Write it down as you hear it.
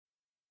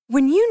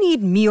When you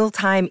need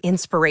mealtime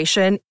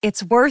inspiration,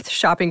 it's worth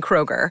shopping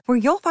Kroger, where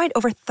you'll find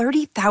over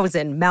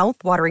 30,000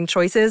 mouth-watering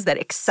choices that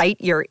excite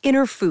your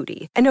inner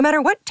foodie. And no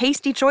matter what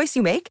tasty choice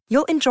you make,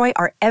 you'll enjoy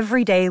our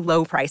everyday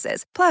low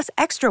prices, plus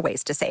extra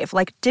ways to save,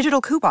 like digital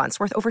coupons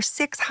worth over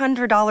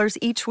 $600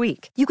 each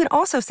week. You can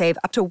also save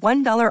up to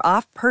 $1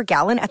 off per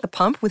gallon at the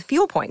pump with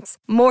fuel points.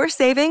 More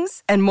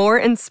savings and more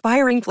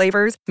inspiring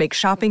flavors make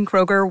shopping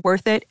Kroger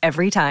worth it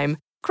every time.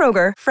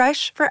 Kroger,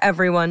 fresh for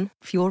everyone.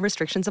 Fuel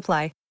restrictions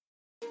apply.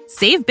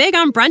 Save big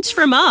on brunch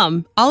for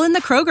mom, all in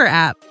the Kroger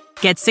app.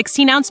 Get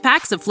 16-ounce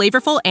packs of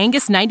flavorful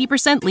Angus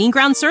 90% lean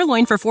ground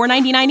sirloin for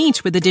 $4.99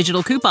 each with a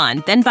digital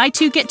coupon. Then buy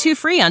 2, get 2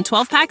 free on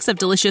 12 packs of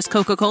delicious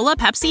Coca-Cola,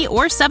 Pepsi,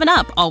 or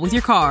 7-Up, all with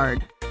your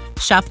card.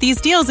 Shop these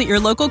deals at your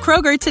local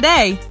Kroger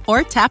today,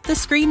 or tap the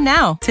screen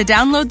now to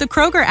download the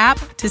Kroger app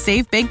to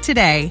save big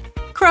today.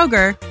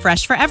 Kroger,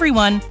 fresh for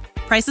everyone.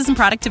 Prices and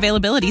product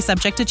availability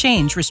subject to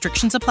change.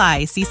 Restrictions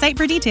apply. See site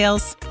for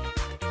details.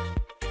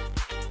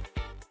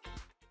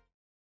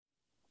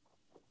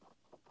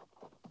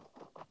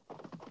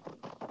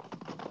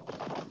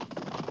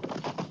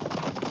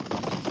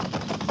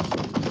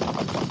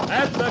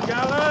 At the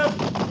gallop!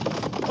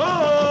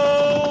 Ho!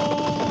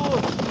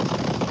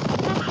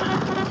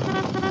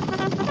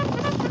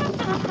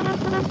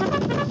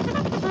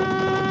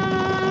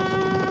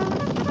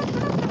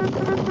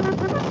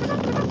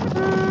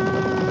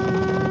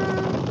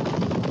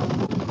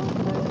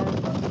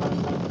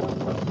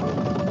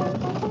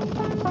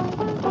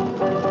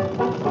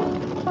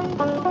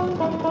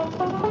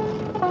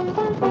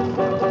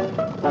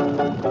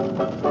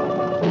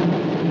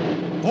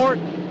 Fort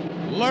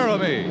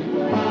Laramie.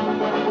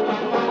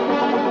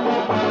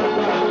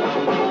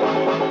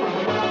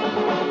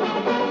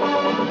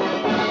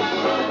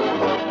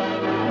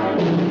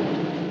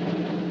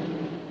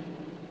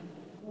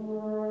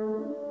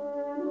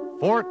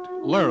 Fort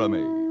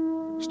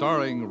Laramie,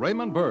 starring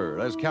Raymond Burr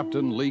as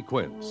Captain Lee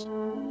Quince.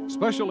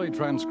 Specially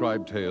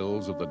transcribed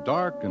tales of the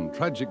dark and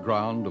tragic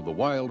ground of the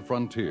wild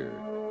frontier.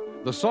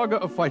 The saga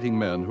of fighting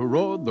men who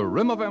rode the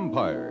rim of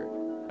empire.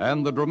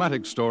 And the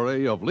dramatic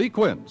story of Lee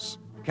Quince,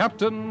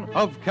 Captain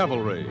of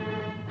Cavalry.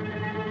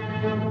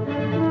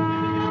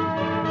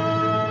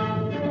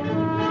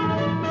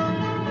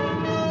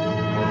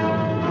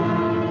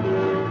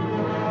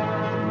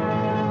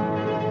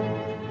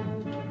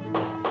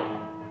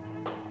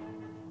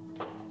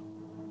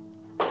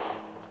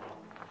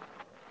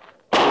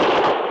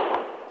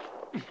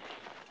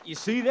 You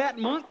see that,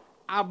 Monk?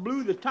 I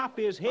blew the top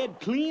of his head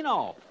clean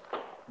off.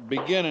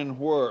 Beginning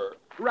where?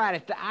 Right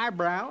at the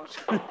eyebrows.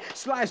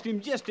 Sliced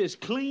him just as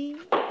clean.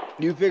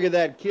 You figure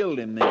that killed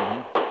him then,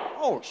 huh?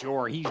 Oh,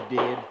 sure, he's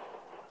dead.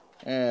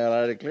 Well,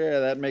 I declare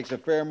that makes a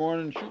fair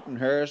morning shooting,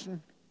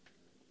 Harrison.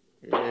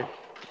 Let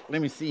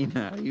me see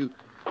now.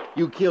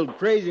 You killed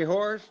Crazy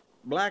Horse,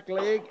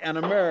 Blackleg, and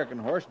American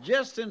Horse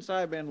just since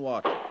I've been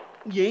watching.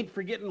 You ain't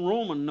forgetting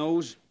Roman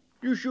Nose.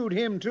 You shoot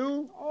him,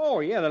 too? Oh,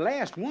 yeah, the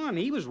last one,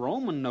 he was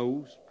Roman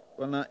Nose.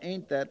 Well, now,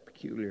 ain't that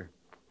peculiar?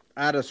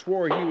 I'd have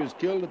swore he was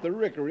killed at the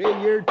Rickery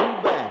a year or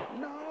two back.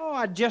 No,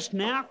 I just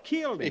now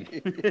killed him.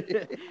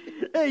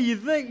 Hey, you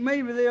think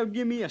maybe they'll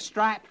give me a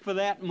stripe for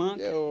that,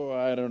 Monk? Oh,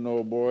 I don't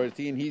know, boys.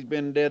 Seeing he's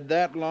been dead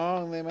that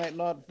long, they might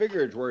not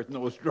figure it's worth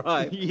no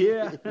stripe.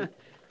 Yeah.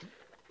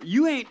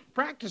 You ain't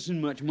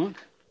practicing much, Monk.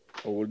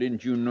 Oh, well,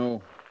 didn't you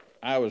know?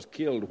 I was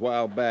killed a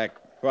while back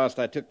whilst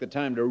I took the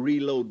time to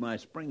reload my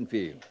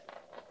Springfield.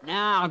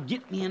 Now,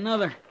 get me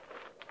another.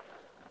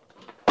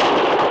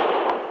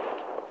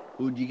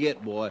 Who'd you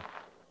get, boy?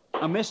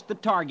 I missed the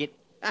target.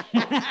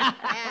 I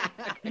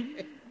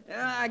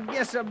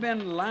guess I've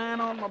been lying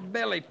on my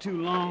belly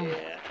too long.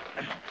 Yeah.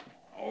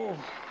 Oh.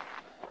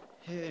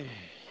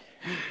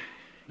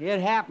 It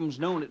happens,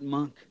 don't it,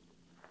 Monk?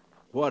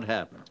 What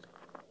happened?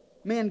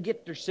 Men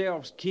get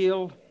themselves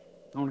killed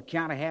on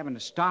account of having to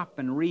stop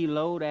and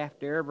reload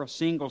after every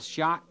single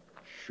shot.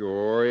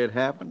 Sure it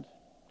happened.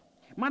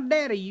 My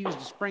daddy used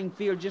a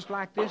Springfield just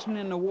like this one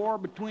in the war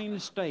between the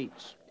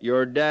states.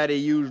 Your daddy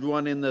used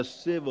one in the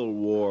Civil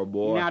War,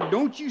 boy. Now,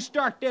 don't you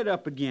start that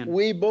up again.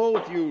 We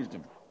both used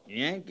them,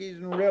 Yankees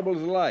and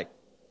rebels alike.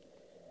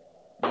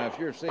 Now, if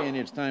you're saying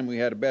it's time we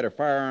had a better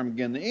firearm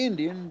against the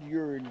Indians,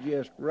 you're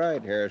just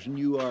right, Harrison.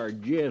 You are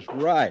just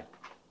right.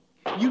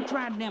 You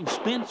tried them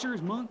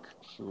Spencers, Monk?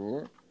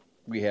 Sure.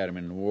 We had them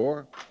in the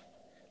war.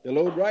 They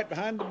load right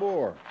behind the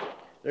bore.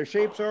 Their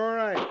shapes are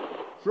all right.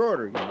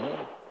 Shorter, you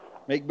know.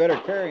 Make better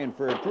carrying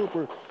for a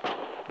trooper,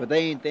 but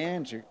they ain't the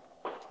answer.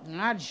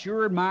 I'd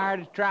sure admire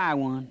to try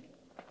one.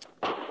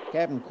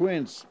 Captain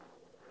Quince,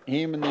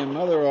 him and them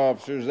other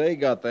officers, they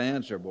got the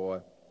answer,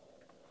 boy.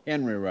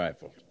 Henry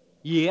rifles.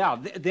 Yeah,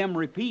 them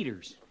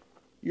repeaters.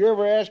 You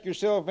ever ask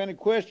yourself any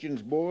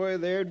questions, boy,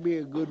 there'd be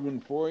a good one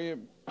for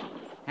you.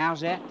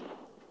 How's that?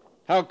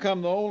 How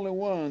come the only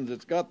ones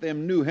that's got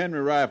them new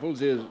Henry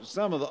rifles is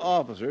some of the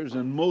officers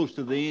and most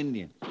of the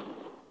Indians?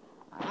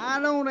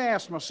 I don't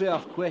ask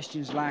myself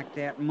questions like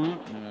that,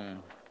 Monk.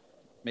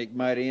 Make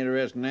mighty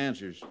interesting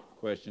answers,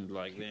 questions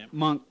like that.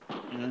 Monk,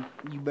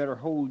 You better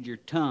hold your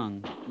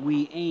tongue.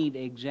 We ain't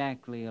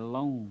exactly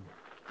alone.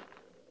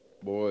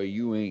 Boy,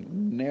 you ain't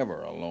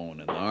never alone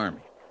in the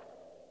Army.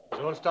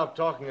 Don't stop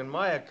talking on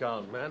my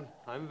account, man.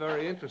 I'm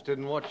very interested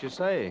in what you're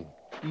saying.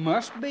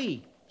 Must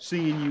be,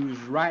 seeing you was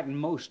writing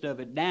most of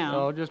it down.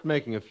 Oh, just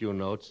making a few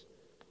notes.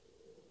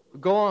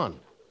 Go on.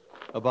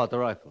 About the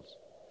rifles.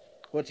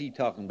 What's he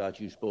talking about,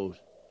 you suppose?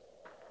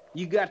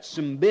 You got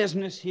some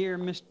business here,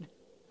 mister?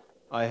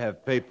 I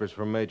have papers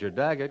from Major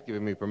Daggett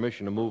giving me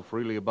permission to move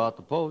freely about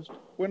the post.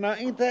 Well, now,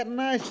 ain't that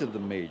nice of the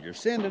Major,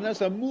 sending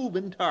us a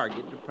moving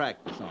target to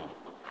practice on?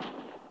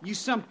 You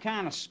some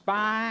kind of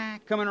spy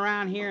coming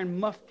around here in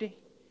mufti?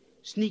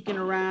 Sneaking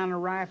around the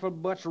rifle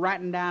butts,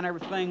 writing down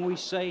everything we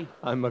say?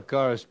 I'm a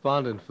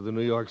correspondent for the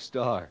New York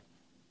Star.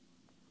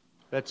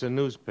 That's a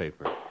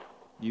newspaper.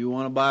 You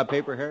want to buy a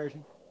paper,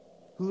 Harrison?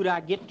 Who'd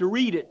I get to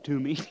read it to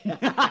me?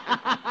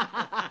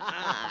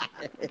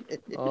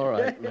 All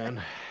right,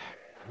 man.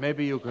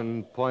 Maybe you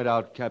can point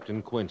out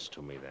Captain Quince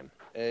to me,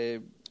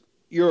 then.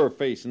 You're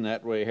facing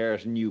that way,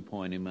 Harrison. You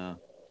point him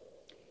out.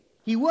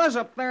 He was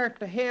up there at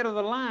the head of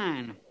the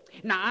line.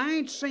 Now, I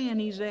ain't saying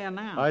he's there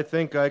now. I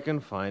think I can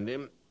find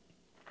him.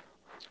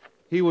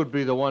 He would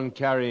be the one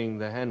carrying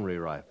the Henry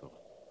rifle,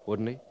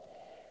 wouldn't he?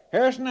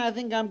 Harrison, I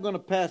think I'm going to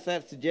pass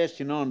that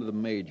suggestion on to the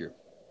Major.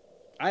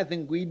 I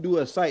think we'd do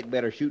a sight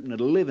better shooting at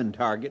a living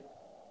target,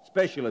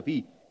 especially if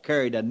he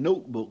carried a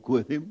notebook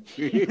with him.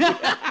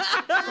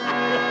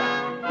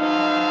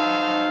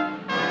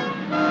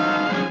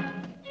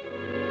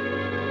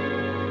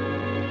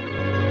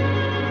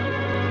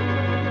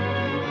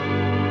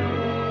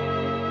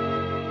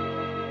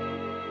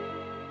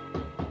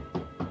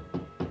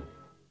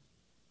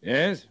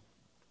 Yes?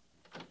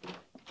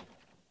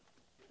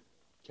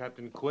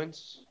 Captain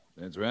Quince?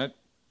 That's right.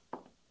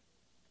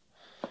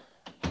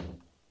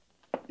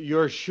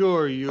 You're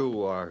sure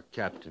you are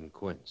Captain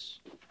Quince?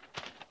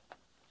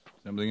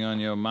 Something on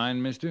your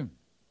mind, mister?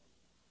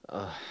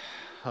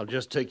 I'll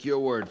just take your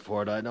word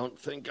for it. I don't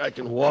think I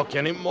can walk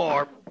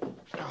anymore.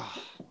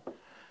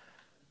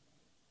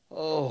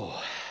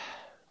 Oh.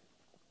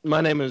 My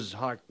name is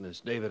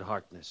Harkness, David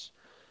Harkness.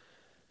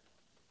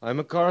 I'm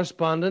a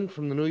correspondent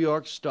from the New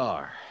York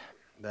Star.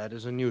 That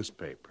is a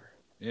newspaper.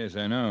 Yes,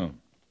 I know.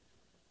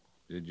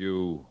 Did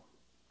you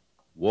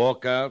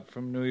walk out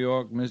from New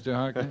York, Mr.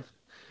 Harkness?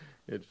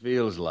 It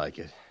feels like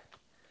it.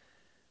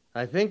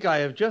 I think I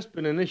have just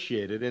been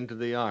initiated into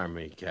the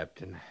Army,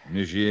 Captain.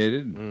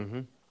 Initiated?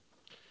 Mm-hmm.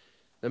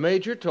 The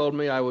Major told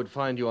me I would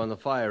find you on the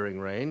firing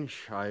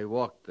range. I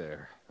walked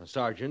there. A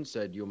sergeant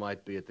said you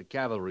might be at the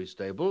cavalry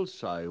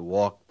stables. I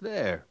walked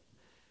there.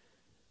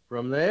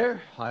 From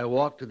there, I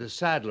walked to the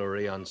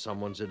saddlery on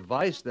someone's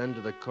advice, then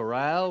to the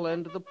corral,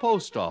 and to the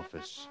post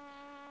office.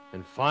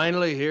 And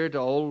finally here to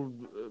old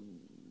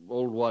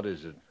what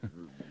is it?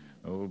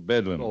 Old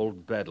Bedlam.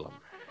 Old Bedlam.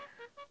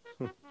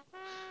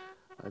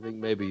 I think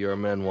maybe your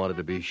men wanted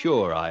to be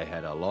sure I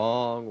had a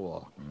long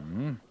walk.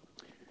 Mm-hmm.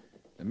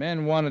 The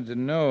men wanted to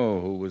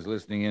know who was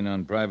listening in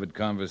on private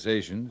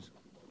conversations,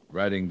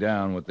 writing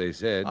down what they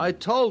said. I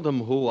told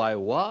them who I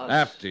was.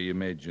 After you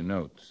made your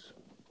notes.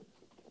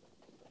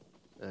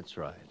 That's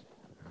right.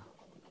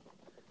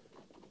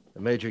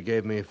 The Major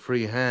gave me a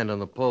free hand on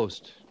the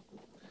post.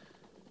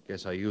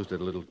 Guess I used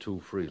it a little too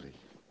freely.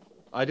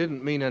 I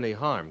didn't mean any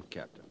harm,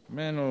 Captain.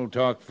 Men will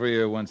talk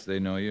freer once they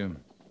know you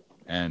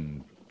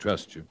and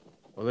trust you.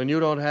 Well, then you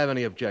don't have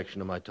any objection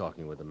to my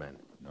talking with the men?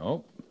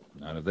 No,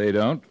 not if they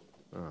don't.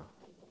 Oh.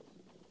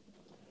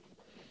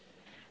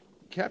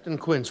 Captain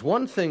Quince,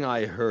 one thing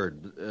I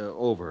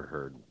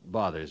overheard,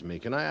 bothers me.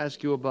 Can I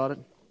ask you about it?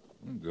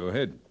 Go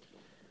ahead.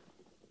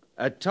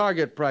 At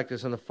target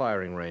practice on the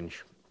firing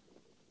range,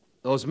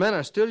 those men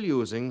are still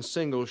using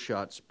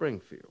single-shot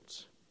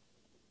Springfields.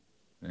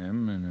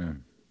 Them and a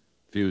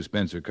few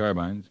Spencer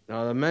carbines.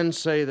 Now, the men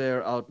say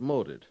they're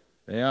outmoded.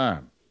 They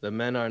are. The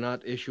men are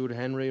not issued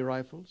Henry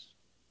rifles?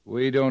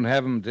 We don't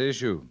have them to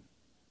issue.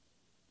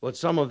 But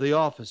some of the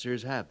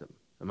officers have them.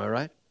 Am I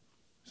right?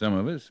 Some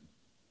of us.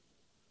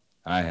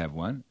 I have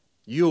one.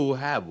 You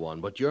have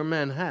one, but your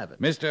men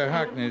haven't. Mr.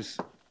 Harkness,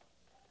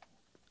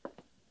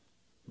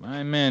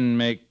 my men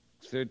make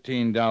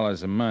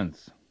 $13 a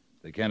month.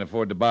 They can't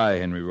afford to buy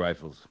Henry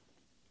rifles.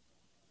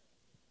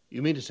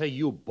 You mean to say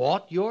you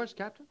bought yours,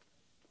 Captain?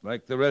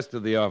 Like the rest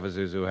of the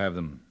officers who have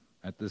them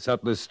at the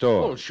Sutler's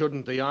store. Well,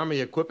 shouldn't the Army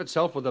equip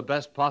itself with the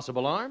best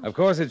possible arms? Of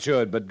course it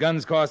should, but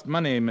guns cost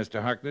money,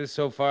 Mr. Harkness.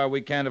 So far,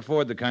 we can't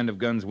afford the kind of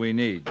guns we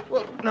need.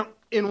 Well, now,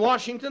 in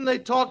Washington, they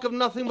talk of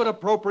nothing but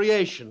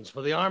appropriations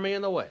for the Army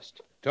in the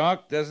West.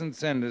 Talk doesn't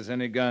send us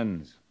any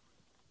guns.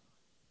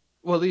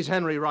 Well, these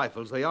Henry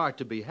rifles, they are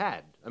to be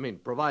had. I mean,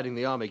 providing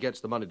the Army gets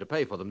the money to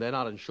pay for them, they're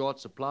not in short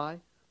supply?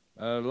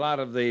 A lot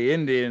of the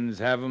Indians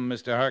have them,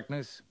 Mr.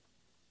 Harkness.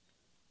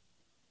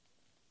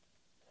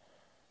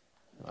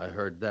 I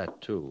heard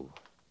that, too.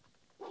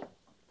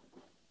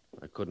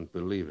 I couldn't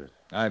believe it.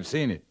 I've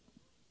seen it.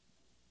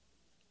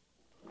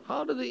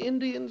 How do the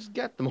Indians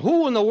get them?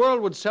 Who in the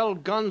world would sell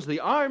guns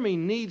the Army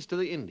needs to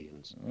the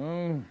Indians?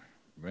 Oh,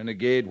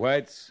 renegade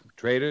whites,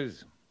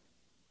 traitors,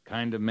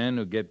 kind of men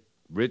who get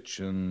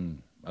rich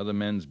on other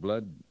men's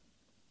blood?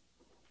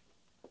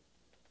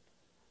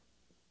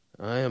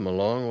 I am a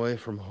long way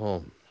from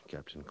home,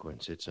 Captain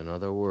Quince. It's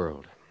another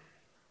world.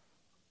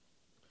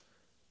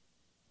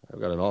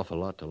 I've got an awful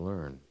lot to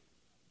learn.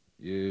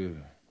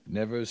 You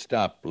never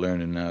stop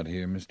learning out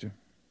here, mister.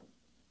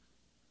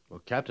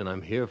 Well, Captain,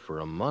 I'm here for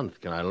a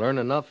month. Can I learn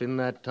enough in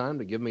that time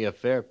to give me a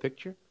fair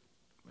picture?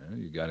 Well,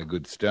 you got a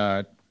good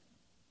start.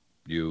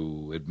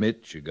 You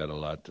admit you got a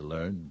lot to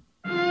learn.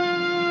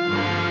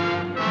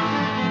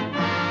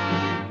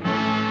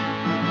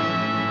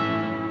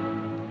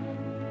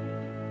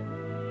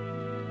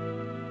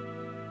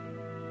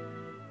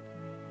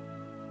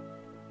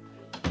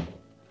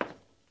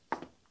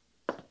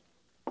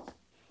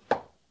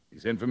 You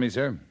sent for me,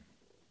 sir?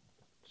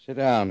 Sit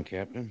down,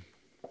 Captain.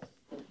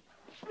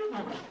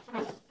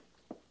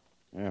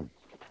 Yeah.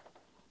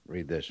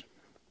 Read this.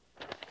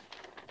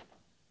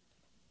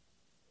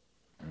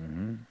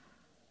 Mm-hmm.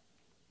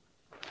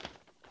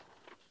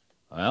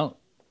 Well?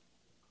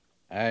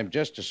 I'm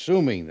just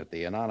assuming that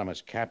the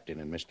anonymous captain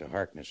in Mr.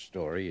 Harkness'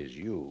 story is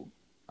you.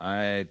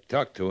 I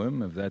talked to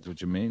him, if that's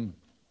what you mean.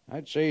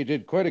 I'd say you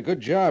did quite a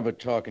good job of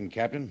talking,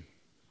 Captain.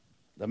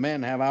 The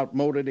men have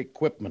outmoded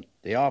equipment.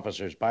 The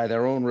officers buy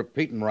their own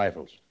repeating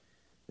rifles.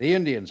 The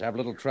Indians have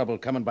little trouble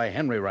coming by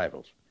Henry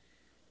rifles.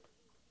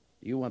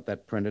 Do you want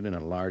that printed in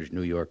a large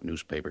New York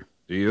newspaper?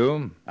 Do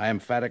you? I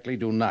emphatically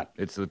do not.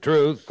 It's the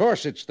truth. Of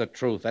course it's the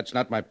truth. That's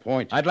not my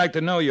point. I'd like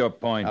to know your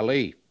point.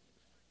 Ali,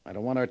 I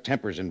don't want our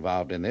tempers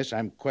involved in this.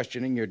 I'm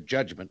questioning your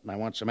judgment, and I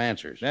want some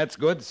answers. That's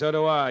good. So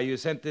do I. You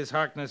sent this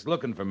Harkness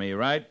looking for me,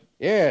 right?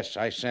 Yes,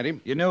 I sent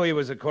him. You knew he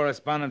was a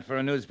correspondent for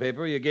a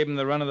newspaper. You gave him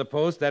the run of the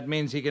post. That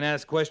means he can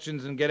ask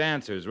questions and get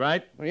answers,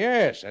 right? Well,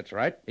 yes, that's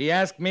right. He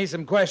asked me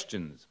some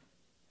questions.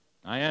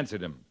 I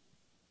answered him.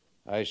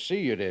 I see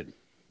you did.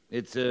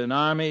 It's an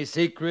Army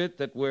secret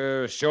that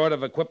we're short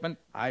of equipment?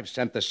 I've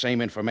sent the same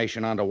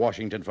information on to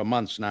Washington for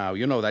months now.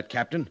 You know that,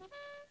 Captain.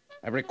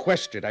 I've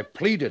requested, I've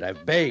pleaded,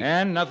 I've begged.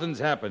 And nothing's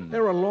happened.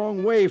 They're a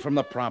long way from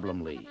the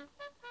problem, Lee.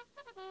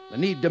 The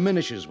need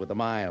diminishes with the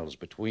miles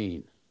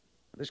between.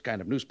 This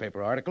kind of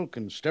newspaper article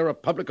can stir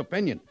up public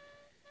opinion.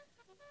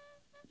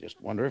 I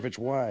just wonder if it's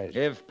wise.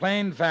 If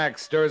plain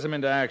facts stirs him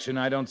into action,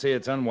 I don't see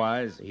it's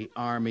unwise. The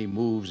Army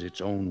moves its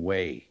own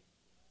way.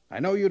 I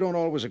know you don't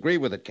always agree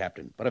with it,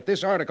 Captain, but if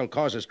this article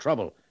causes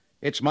trouble,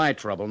 it's my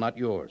trouble, not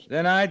yours.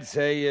 Then I'd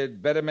say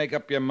you'd better make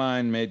up your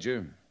mind,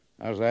 Major.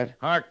 How's that?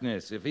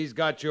 Harkness, if he's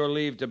got your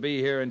leave to be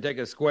here and take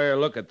a square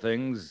look at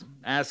things,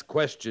 ask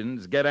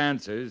questions, get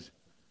answers,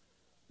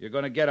 you're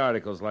going to get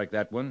articles like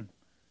that one.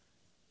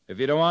 If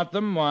you don't want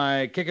them,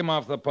 why, kick him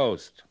off the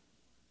post.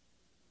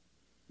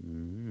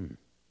 Mm-hmm.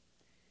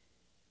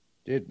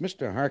 Did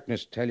Mr.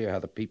 Harkness tell you how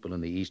the people in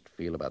the East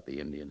feel about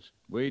the Indians?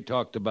 We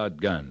talked about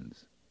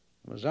guns.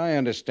 As I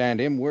understand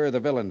him, we're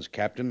the villains,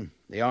 Captain,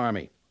 the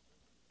Army.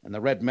 And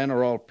the red men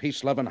are all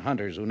peace-loving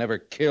hunters who never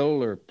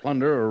kill or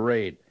plunder or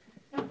raid.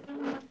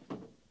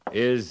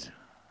 Is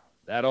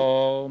that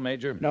all,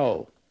 Major?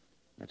 No,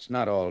 that's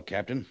not all,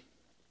 Captain.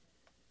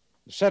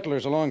 The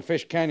settlers along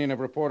Fish Canyon have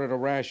reported a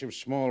rash of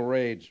small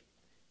raids.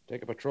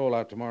 Take a patrol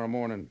out tomorrow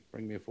morning.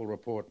 Bring me a full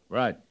report.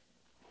 Right.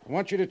 I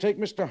want you to take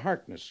Mr.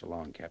 Harkness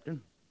along,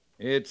 Captain.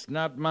 It's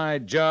not my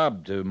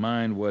job to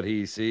mind what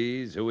he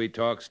sees, who he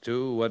talks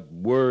to, what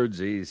words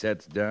he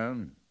sets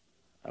down.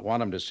 I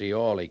want him to see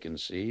all he can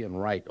see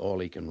and write all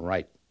he can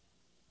write,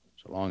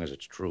 so long as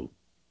it's true.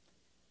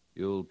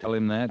 You'll tell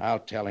him that? I'll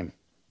tell him.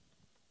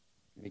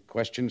 Any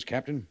questions,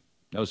 Captain?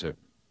 No, sir.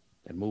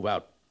 Then move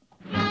out.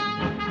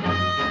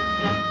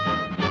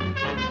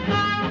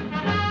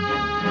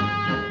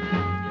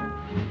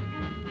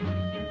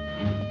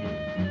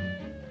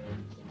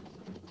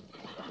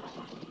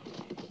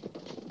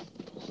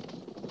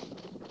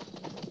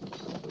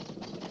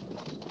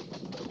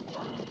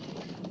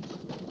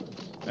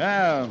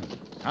 Well,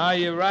 how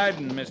you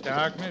riding, Mr.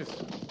 Harkness?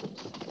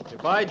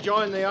 If I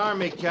join the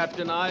Army,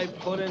 Captain, I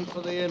put in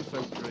for the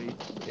infantry.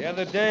 The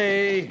other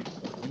day,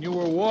 when you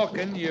were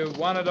walking, you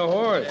wanted a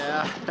horse.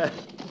 Yeah.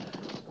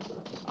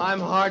 I'm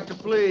hard to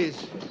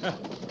please.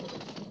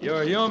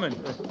 You're human.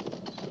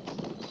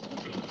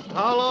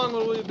 How long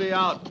will we be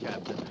out,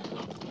 Captain?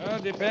 Well,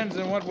 it depends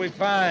on what we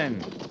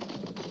find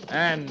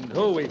and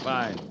who we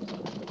find.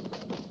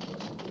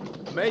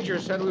 The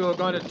Major said we were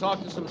going to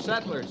talk to some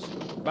settlers.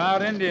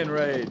 About Indian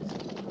raids.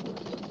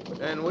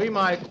 And we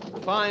might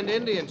find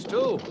Indians,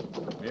 too.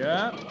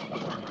 Yeah?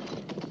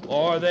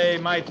 Or they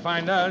might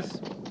find us.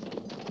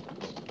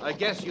 I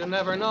guess you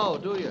never know,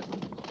 do you?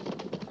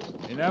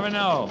 You never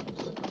know.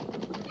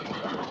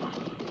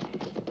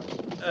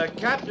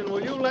 Captain,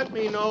 will you let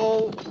me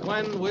know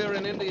when we're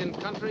in Indian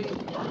country?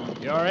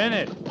 You're in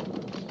it.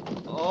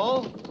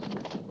 Oh?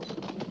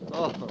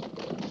 Oh.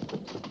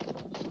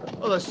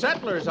 Well, the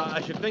settlers,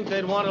 I should think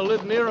they'd want to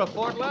live near a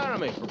Fort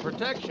Laramie for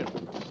protection.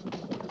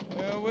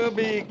 We'll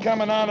be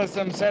coming on to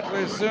some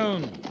settlers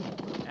soon.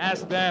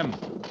 Ask them.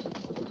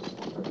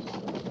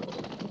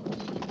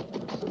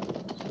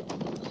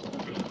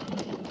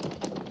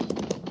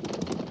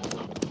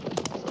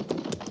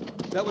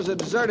 That was a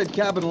deserted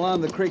cabin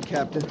along the creek,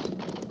 Captain.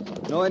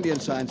 No Indian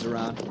signs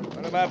around.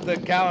 What about the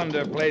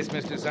Calendar place,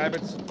 Mr.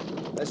 Syberts?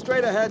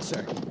 Straight ahead,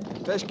 sir.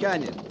 Fish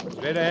Canyon.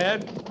 Straight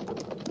ahead?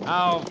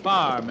 How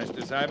far,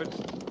 Mr.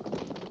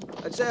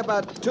 Syberts? I'd say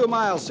about 2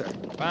 miles, sir.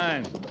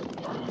 Fine.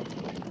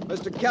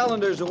 Mr.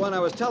 Calendar's the one I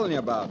was telling you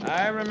about.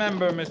 I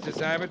remember, Mr.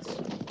 Syberts.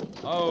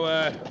 Oh,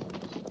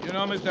 you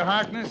know Mr.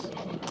 Harkness?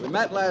 We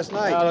met last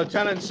night.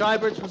 Lieutenant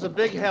Syberts was a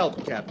big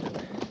help, Captain.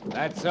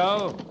 That's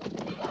so?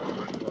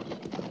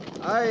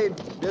 I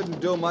didn't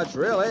do much,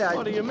 really.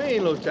 What do you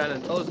mean,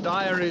 Lieutenant? Those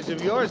diaries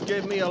of yours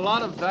gave me a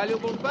lot of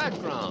valuable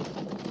background.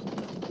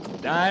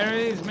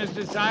 Diaries,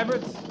 Mr.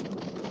 Syberts?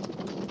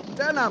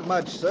 They're not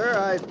much,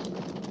 sir.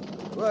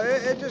 Well,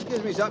 it just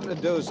gives me something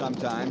to do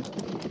sometimes.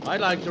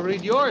 I'd like to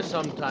read yours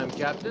sometime,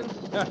 Captain.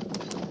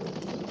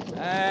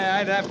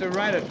 I'd have to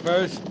write it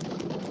first.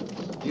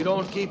 You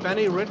don't keep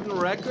any written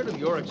record of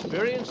your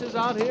experiences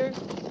out here?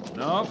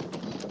 No.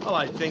 Well,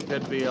 I think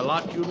there'd be a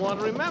lot you'd want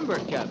to remember,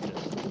 Captain.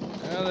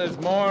 Well, there's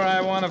more I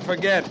want to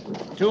forget.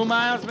 2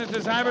 miles,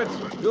 Mr.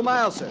 Syberts? 2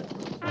 miles, sir.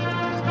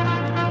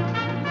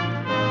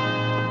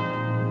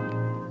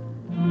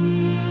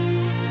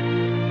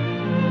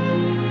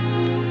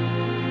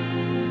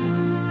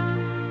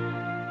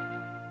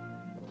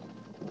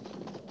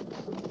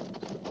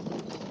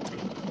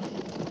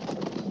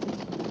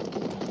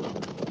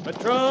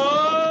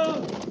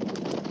 Patrol!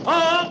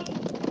 Halt!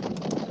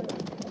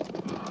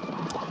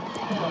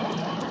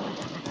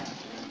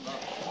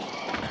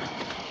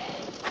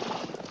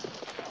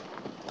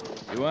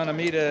 You want to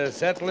meet a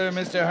settler,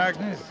 Mr.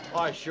 Harkness?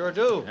 I sure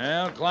do.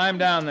 Well, climb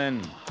down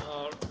then.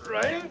 All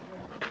right.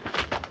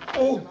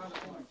 Oh.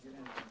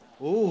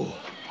 Ooh.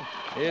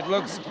 It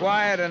looks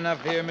quiet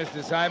enough here,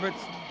 Mr. Syberts,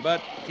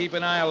 but keep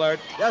an eye alert.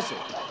 Yes, sir.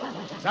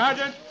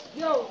 Sergeant!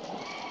 Yo!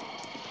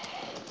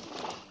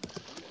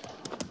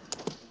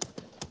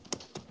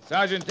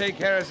 Sergeant, take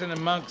Harrison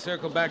and Monk,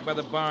 circle back by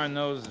the barn,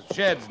 those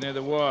sheds near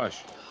the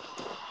wash.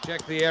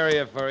 Check the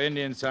area for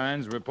Indian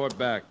signs, report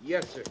back.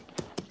 Yes, sir.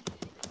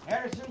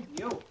 Harrison,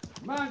 you.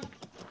 Monk,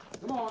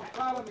 come on,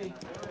 follow me.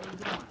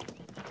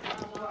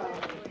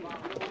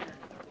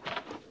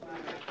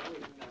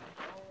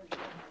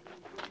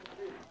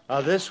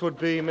 This would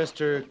be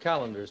Mr.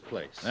 Calendar's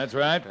place. That's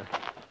right.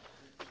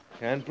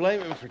 Can't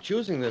blame him for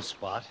choosing this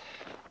spot.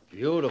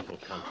 Beautiful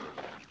country.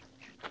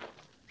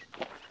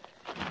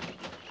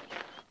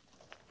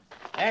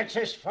 That's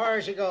as far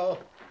as you go.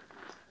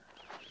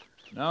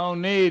 No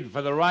need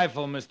for the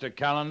rifle, Mr.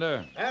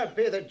 Calendar. I'll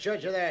be the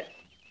judge of that.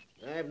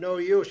 I've no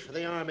use for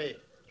the Army.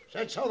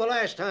 Said so the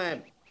last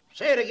time.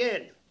 Say it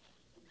again.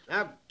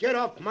 Now get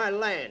off my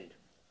land.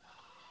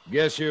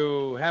 Guess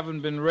you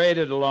haven't been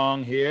raided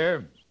along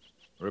here.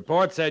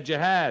 Report said you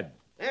had.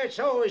 That's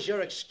always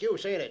your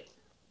excuse, ain't it?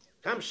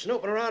 Come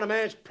snooping around a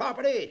man's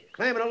property,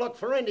 claiming to look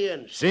for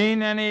Indians.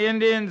 Seen any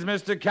Indians,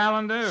 Mr.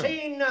 Calendar?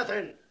 Seen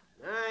nothing.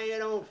 Now, you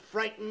don't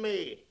frighten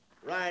me,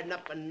 riding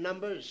up in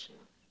numbers.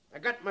 I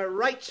got my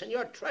rights and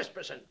you're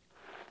trespassing.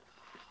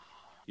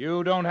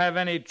 You don't have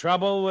any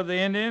trouble with the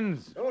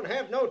Indians? Don't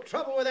have no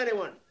trouble with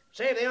anyone,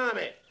 save the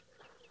Army.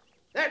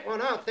 That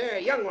one out there,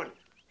 young one,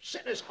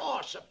 sitting his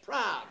horse so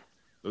proud.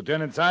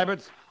 Lieutenant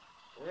Syberts?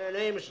 Their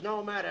name's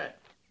no matter.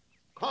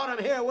 Caught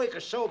him here a week or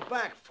so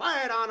back,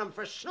 fired on him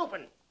for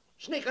snooping,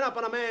 sneaking up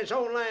on a man's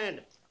own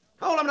land.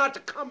 Told him not to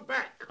come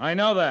back. I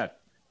know that.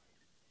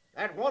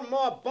 That one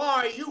more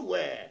bar you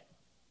wear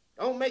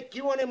don't make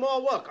you any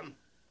more welcome.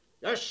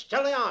 You're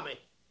still the Army.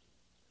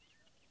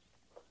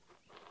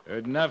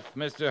 Heard enough,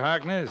 Mr.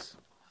 Harkness?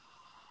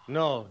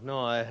 No,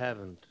 I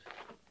haven't.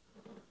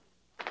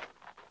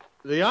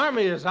 The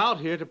Army is out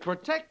here to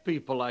protect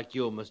people like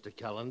you, Mr.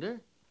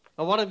 Calendar.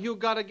 Now, what have you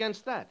got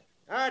against that?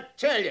 I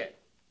tell you,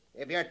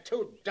 if you're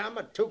too dumb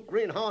or too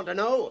greenhorn to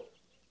know,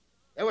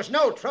 there was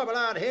no trouble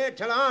out here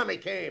till the Army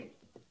came.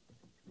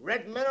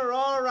 Red men are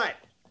all right.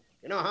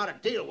 You know how to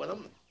deal with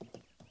them.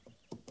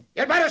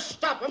 You'd better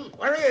stop him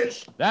where he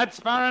is. That's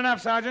far enough,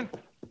 Sergeant.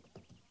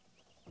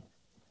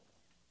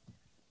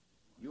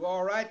 You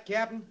all right,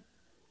 Captain?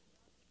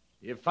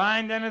 You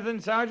find anything,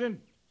 Sergeant?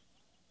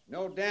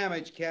 No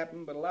damage,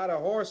 Captain, but a lot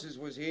of horses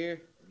was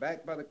here,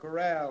 back by the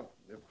corral.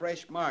 They're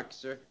fresh marks,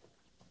 sir.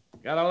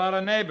 Got a lot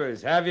of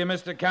neighbors, have you,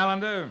 Mr.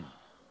 Calendar?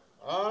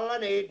 All I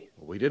need.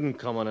 We didn't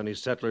come on any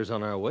settlers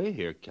on our way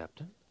here,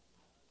 Captain.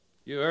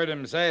 You heard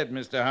him say it,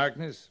 Mr.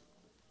 Harkness.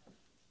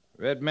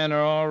 Red men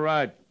are all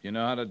right. You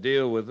know how to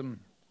deal with them.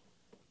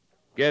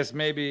 Guess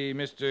maybe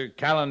Mr.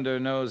 Calendar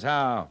knows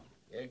how.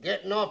 You're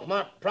getting off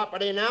my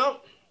property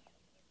now?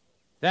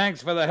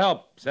 Thanks for the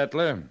help,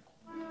 settler.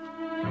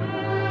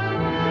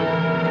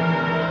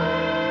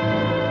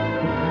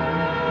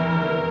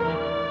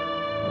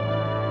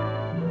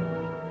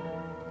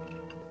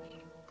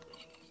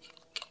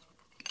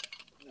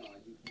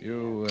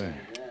 You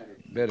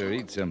better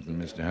eat something,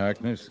 Mr.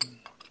 Harkness.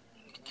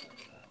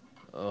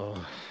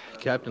 Oh,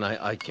 Captain,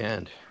 I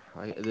can't.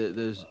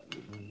 There's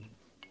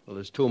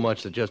too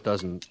much that just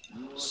doesn't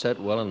set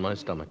well in my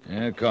stomach.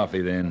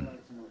 Coffee, then.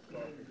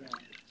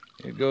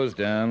 It goes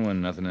down when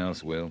nothing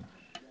else will.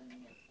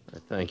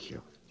 Thank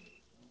you.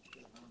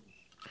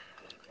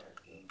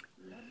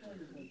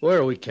 Where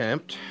are we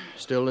camped?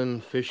 Still in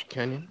Fish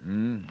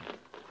Canyon?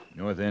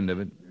 North end of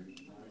it.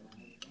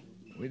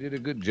 We did a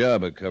good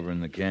job of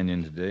covering the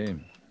canyon today.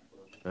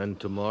 And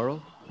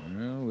tomorrow?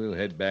 Well, we'll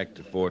head back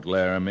to Fort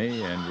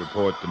Laramie and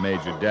report to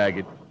Major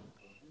Daggett.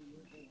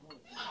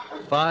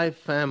 5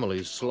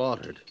 families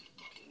slaughtered.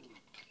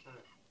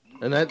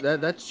 And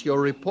that's your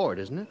report,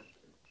 isn't it?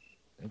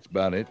 That's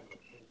about it.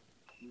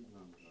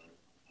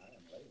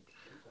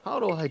 How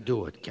do I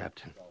do it,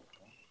 Captain?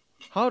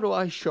 How do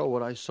I show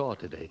what I saw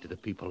today to the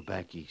people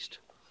back east?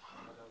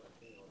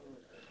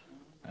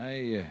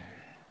 I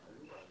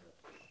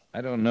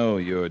don't know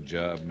your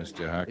job,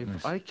 Mr. Harkness.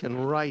 If I can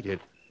write it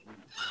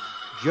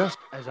just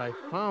as I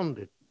found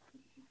it,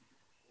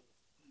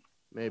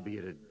 maybe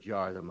it'd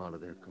jar them out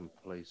of their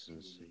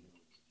complacency.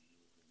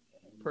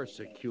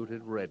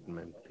 Persecuted red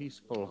men,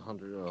 peaceful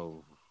hunters.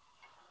 Oh,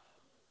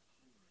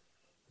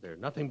 they're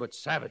nothing but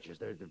savages.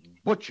 They're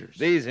butchers.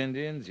 These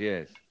Indians,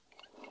 yes.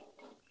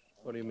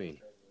 What do you mean?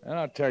 And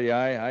I'll tell you,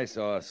 I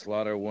saw a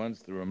slaughter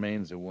once, the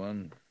remains of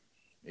one.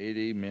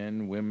 80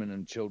 men, women,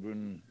 and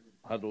children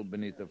huddled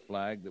beneath a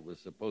flag that was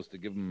supposed to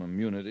give them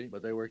immunity.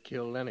 But they were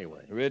killed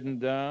anyway. Ridden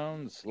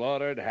down,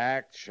 slaughtered,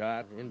 hacked,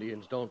 shot.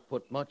 Indians don't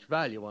put much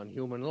value on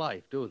human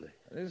life, do they?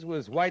 This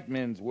was white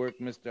men's work,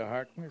 Mr.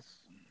 Harkness.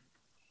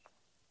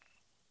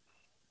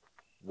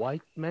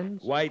 White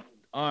men's? White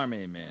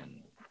army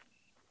men.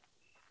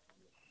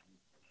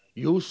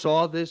 You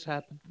saw this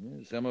happen?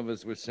 Yeah, some of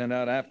us were sent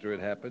out after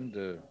it happened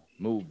to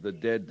move the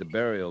dead to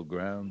burial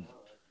grounds.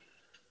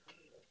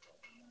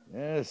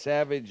 Yeah, a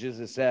savage is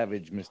a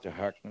savage, Mr.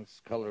 Harkness.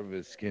 Color of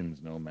his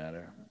skin's no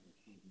matter.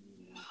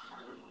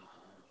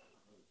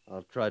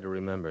 I'll try to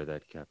remember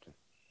that, Captain.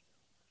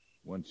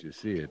 Once you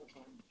see it,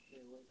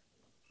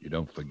 you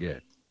don't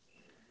forget.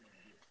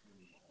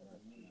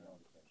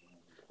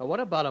 Now, what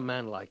about a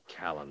man like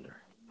Callender?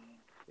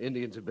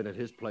 Indians have been at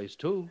his place,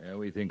 too. Yeah,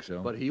 we think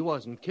so. But he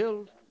wasn't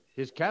killed.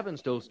 His cabin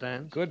still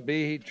stands. Could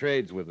be he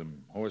trades with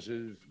them.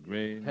 Horses,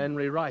 grain.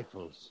 Henry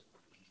rifles.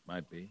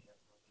 Might be.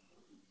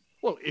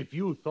 Well, if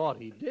you thought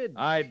he did...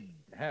 I'd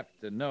have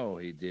to know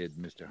he did,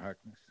 Mr.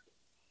 Harkness.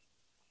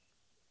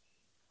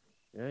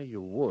 Yeah,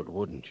 you would,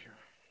 wouldn't you?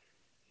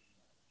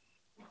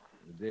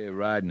 The day of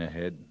riding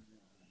ahead.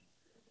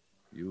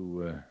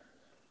 You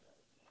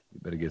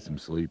better get some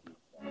sleep.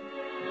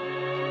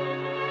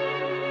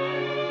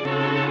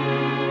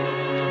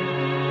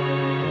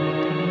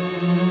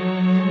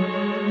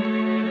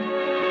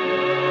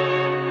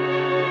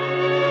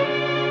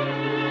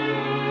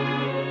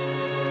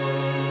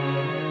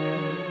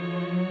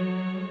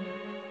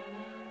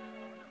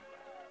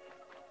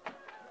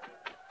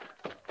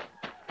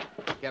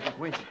 Captain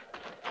Quincy.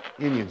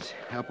 Indians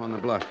up on the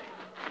bluff.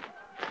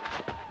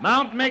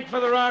 Mount and make for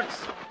the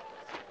rocks.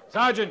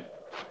 Sergeant,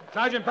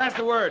 pass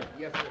the word.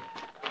 Yes, sir.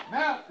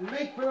 Mount and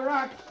make for the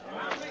rocks.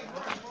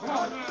 Come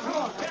on.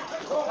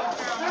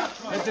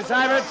 Mr.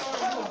 Syberts!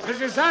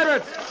 Mr.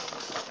 Syberts!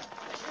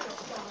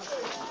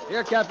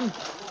 Here, Captain.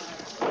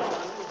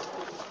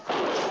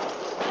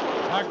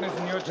 Harkness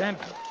in your tent?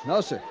 No,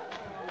 sir.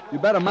 You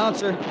better mount,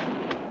 sir.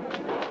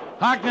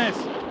 Harkness!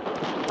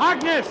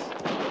 Harkness!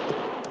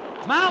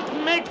 Mount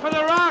and make for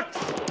the rocks!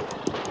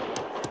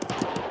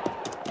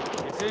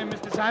 You see him,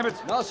 Mr.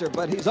 Syberts? No, sir,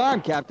 but he's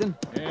armed, Captain.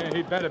 Yeah,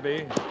 he'd better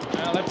be.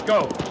 Now, let's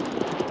go.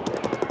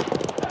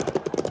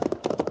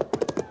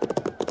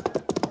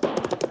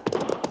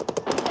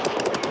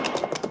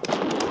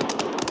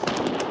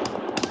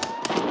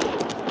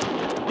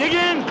 Dig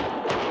in!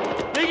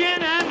 Dig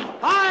in and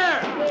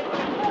fire!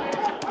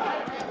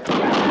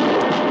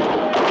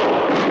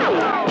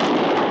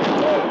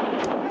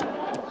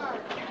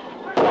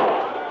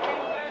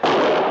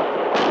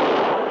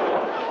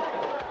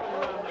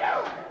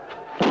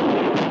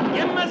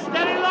 Give him a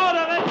steady load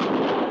of it!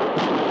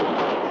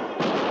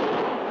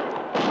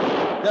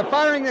 They're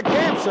firing the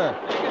camp, sir.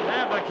 They can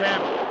have the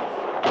camp.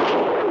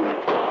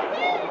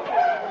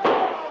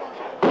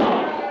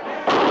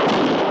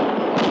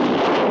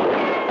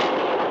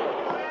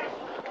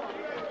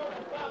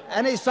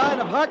 Any sign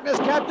of Harkness,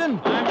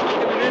 Captain? I'm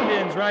looking at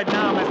Indians right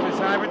now, Mr.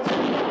 Syberts.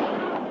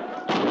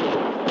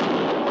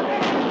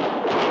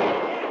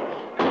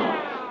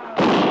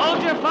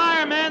 Hold your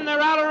fire, men. They're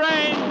out of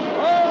range.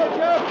 Hold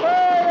your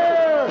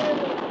fire!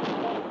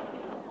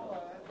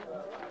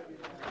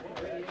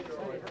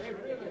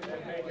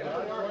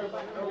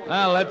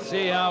 Well, let's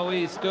see how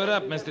we stood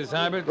up, Mr.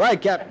 Syberts.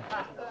 Right, Captain.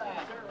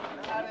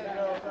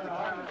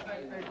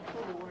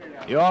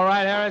 You all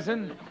right,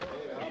 Harrison?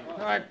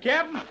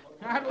 Captain,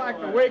 I'd like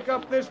to wake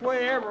up this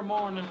way every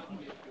morning.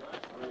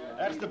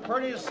 That's the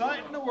prettiest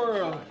sight in the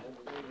world.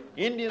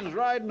 Indians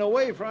riding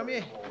away from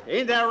you.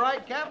 Ain't that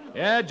right, Captain?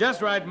 Yeah,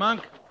 just right,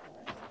 Monk.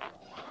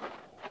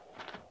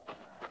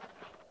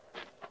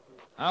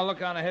 I'll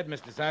look on ahead,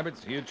 Mr.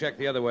 Syberts. You check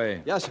the other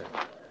way. Yes, sir.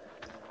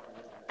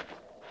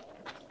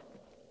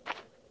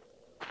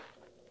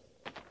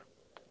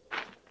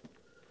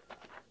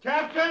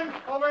 Captain,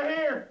 over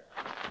here.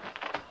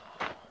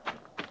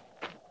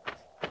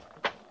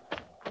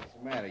 What's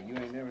the matter? You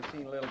ain't never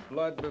seen a little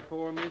blood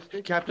before,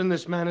 mister? Captain,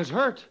 this man is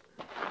hurt.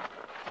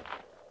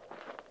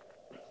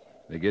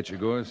 They get you,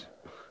 Gores?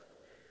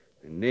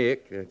 A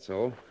nick, that's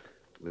all.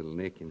 Little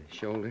nick in the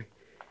shoulder.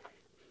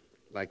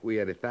 Like we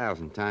had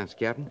 1,000 times,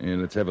 Captain. Yeah,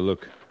 let's have a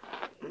look.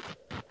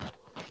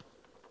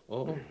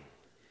 Oh.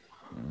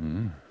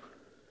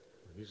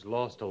 He's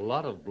lost a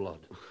lot of blood.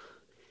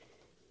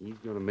 He's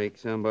going to make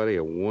somebody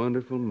a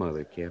wonderful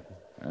mother, Captain.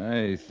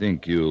 I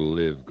think you'll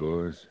live,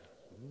 Gores.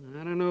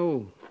 I don't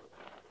know.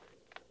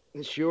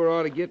 This sure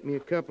ought to get me a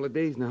couple of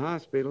days in the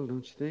hospital,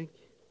 don't you think?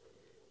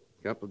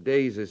 A couple of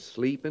days of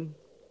sleeping,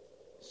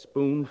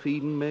 spoon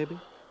feeding, maybe.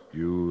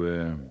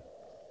 You're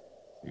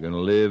gonna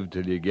live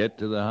till you get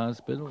to the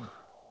hospital?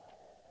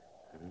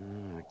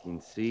 I can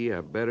see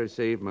I better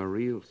save my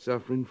real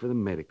suffering for the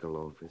medical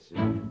officer.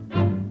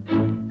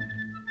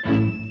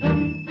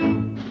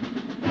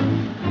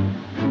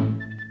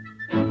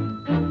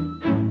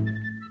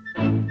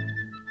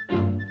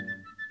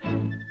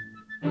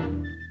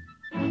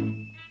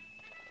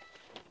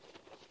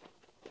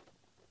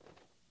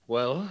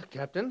 Well,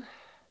 Captain?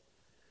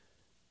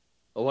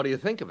 What do you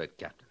think of it,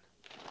 Captain?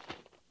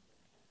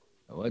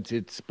 What's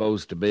it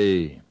supposed to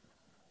be?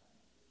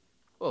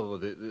 Oh,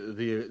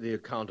 the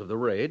account of the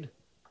raid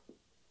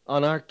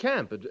on our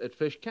camp at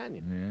Fish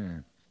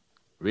Canyon.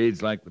 Yeah.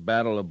 Reads like the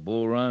Battle of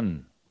Bull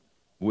Run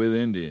with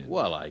Indians.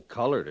 Well, I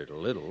colored it a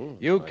little.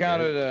 You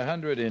counted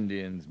 100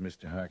 Indians,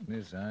 Mr.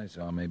 Harkness. I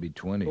saw maybe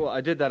 20. Well,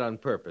 I did that on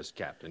purpose,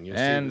 Captain. You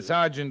and see,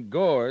 Sergeant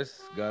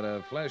Gorse got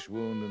a flesh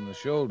wound in the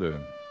shoulder.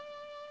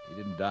 He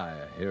didn't die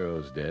a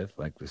hero's death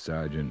like the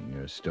sergeant in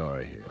your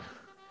story here.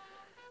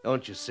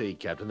 Don't you see,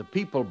 Captain, the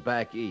people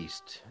back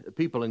east, the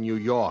people in New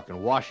York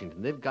and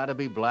Washington, they've got to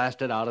be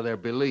blasted out of their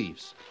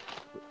beliefs.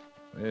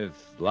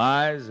 With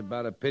lies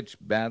about a pitched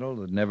battle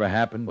that never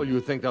happened? Well,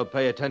 you think they'll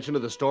pay attention to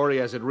the story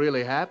as it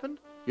really happened?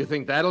 You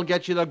think that'll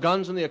get you the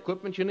guns and the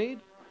equipment you need?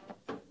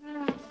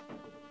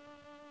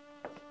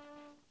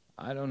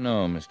 I don't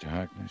know, Mr.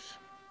 Harkness.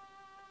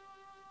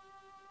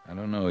 I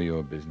don't know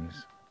your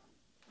business.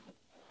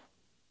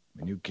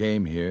 When you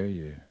came here,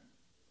 you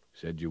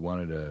said you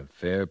wanted a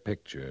fair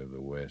picture of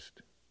the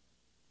West.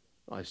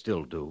 I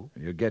still do.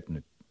 You're getting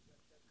it.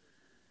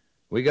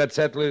 We got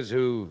settlers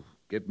who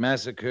get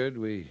massacred.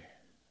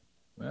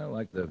 Well,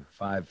 like the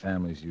 5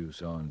 families you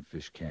saw in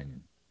Fish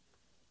Canyon.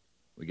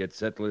 We get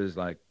settlers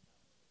like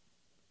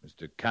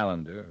Mr.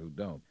 Callender who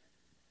don't.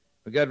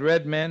 We got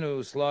red men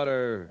who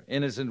slaughter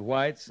innocent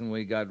whites, and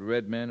we got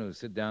red men who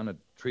sit down at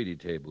treaty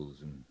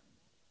tables and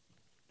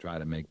try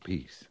to make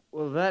peace.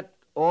 Well,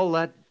 all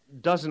that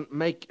doesn't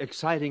make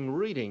exciting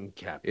reading,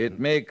 Captain. It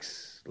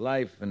makes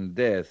life and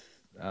death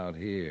out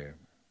here.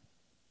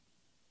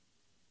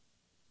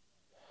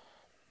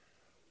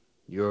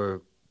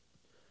 You're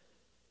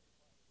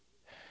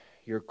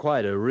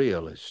quite a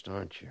realist,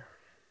 aren't you?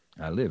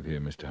 I live here,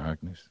 Mr.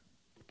 Harkness.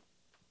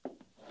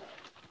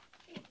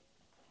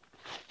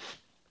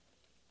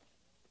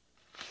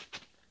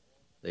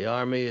 The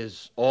Army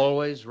is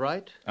always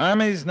right?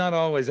 Army's not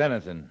always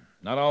anything.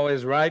 Not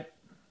always right.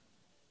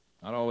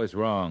 Not always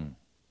wrong.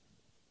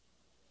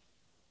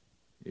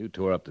 You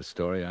tore up the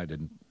story. I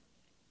didn't.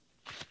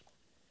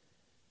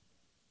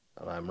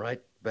 Well, I'm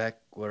right back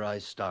where I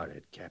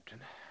started, Captain.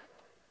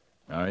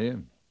 Are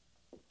you?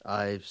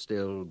 I've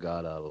still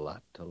got a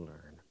lot to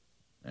learn.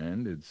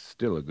 And it's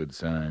still a good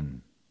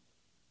sign.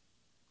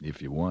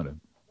 If you want to.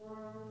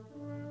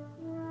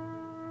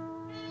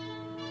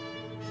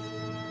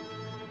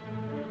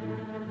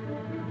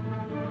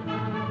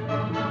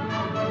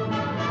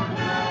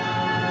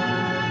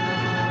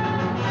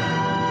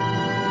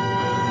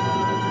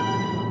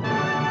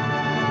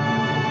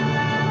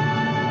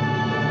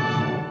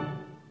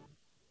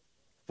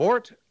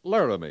 Fort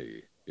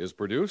Laramie is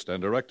produced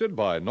and directed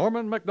by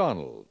Norman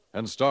MacDonald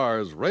and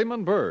stars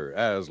Raymond Burr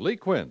as Lee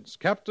Quince,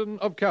 Captain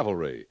of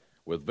Cavalry,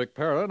 with Vic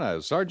Perrin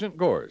as Sergeant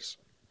Gorse.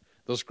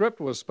 The script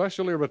was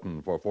specially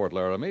written for Fort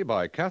Laramie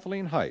by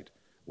Kathleen Height,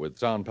 with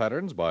sound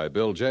patterns by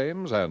Bill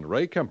James and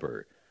Ray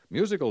Kemper,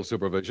 musical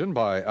supervision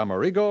by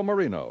Amerigo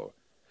Marino.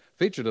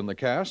 Featured in the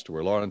cast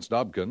were Lawrence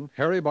Dobkin,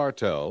 Harry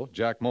Bartell,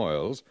 Jack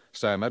Moyles,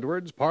 Sam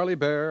Edwards, Parley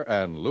Bear,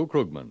 and Lou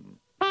Krugman.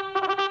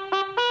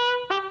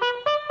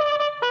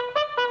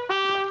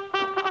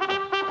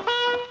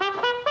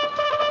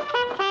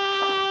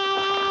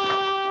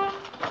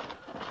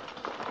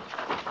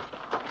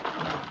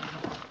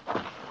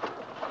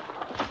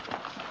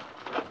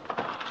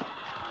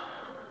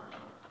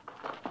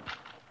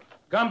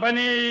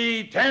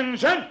 Company,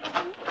 tension!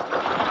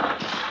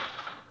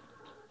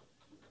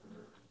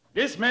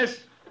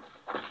 Dismiss.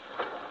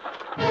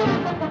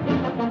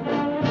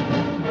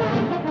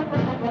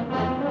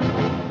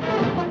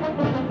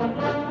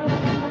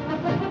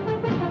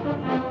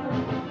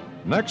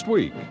 Next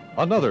week,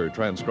 another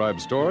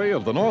transcribed story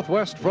of the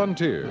Northwest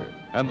frontier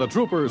and the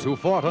troopers who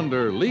fought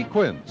under Lee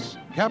Quince,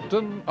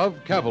 Captain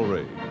of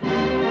Cavalry.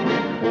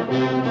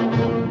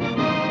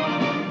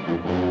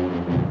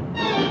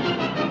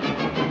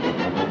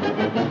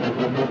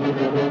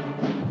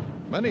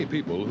 Many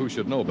people who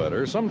should know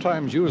better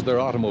sometimes use their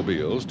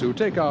automobiles to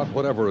take out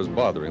whatever is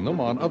bothering them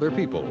on other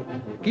people.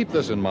 Keep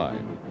this in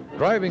mind.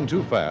 Driving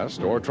too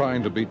fast or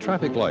trying to beat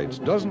traffic lights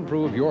doesn't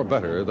prove you're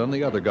better than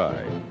the other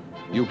guy.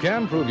 You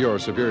can prove your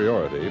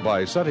superiority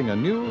by setting a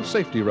new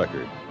safety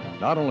record.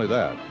 Not only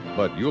that,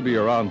 but you'll be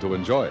around to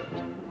enjoy it.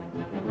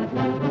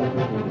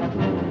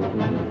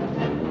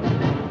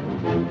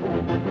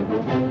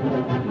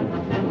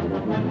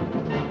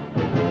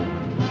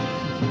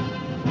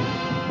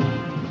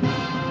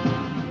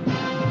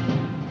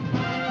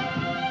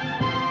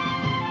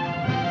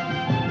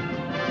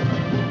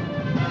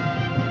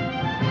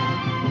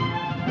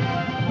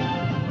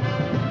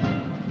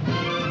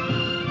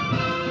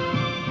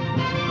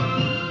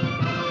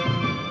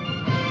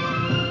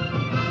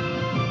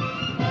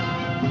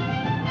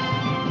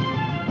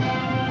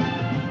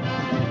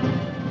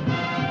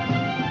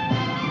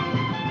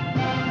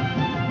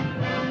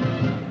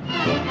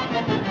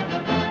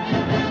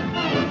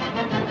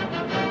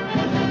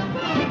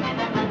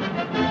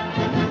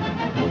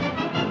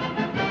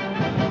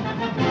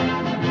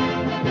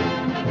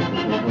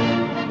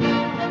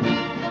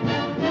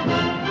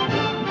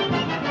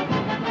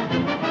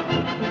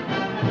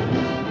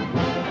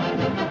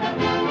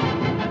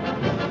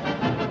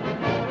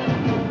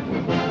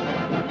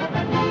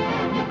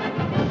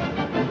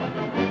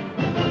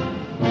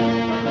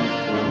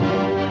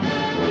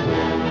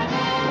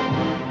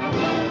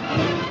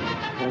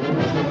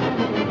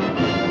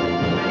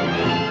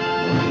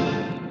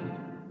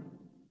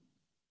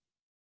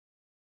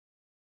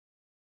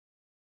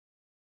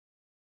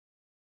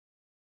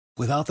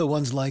 Without the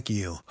ones like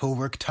you, who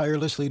work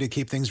tirelessly to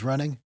keep things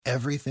running,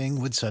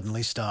 everything would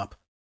suddenly stop.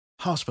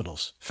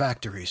 Hospitals,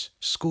 factories,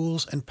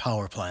 schools, and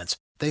power plants,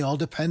 they all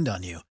depend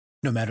on you.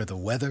 No matter the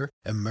weather,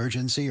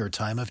 emergency, or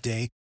time of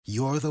day,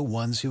 you're the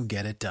ones who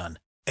get it done.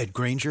 At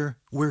Grainger,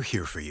 we're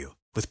here for you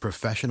with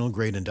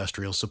professional-grade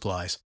industrial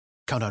supplies.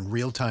 Count on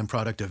real-time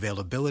product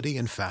availability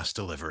and fast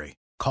delivery.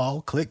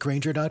 Call, click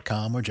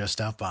Grainger.com, or just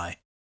stop by.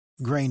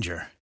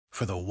 Grainger,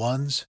 for the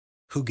ones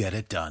who get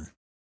it done.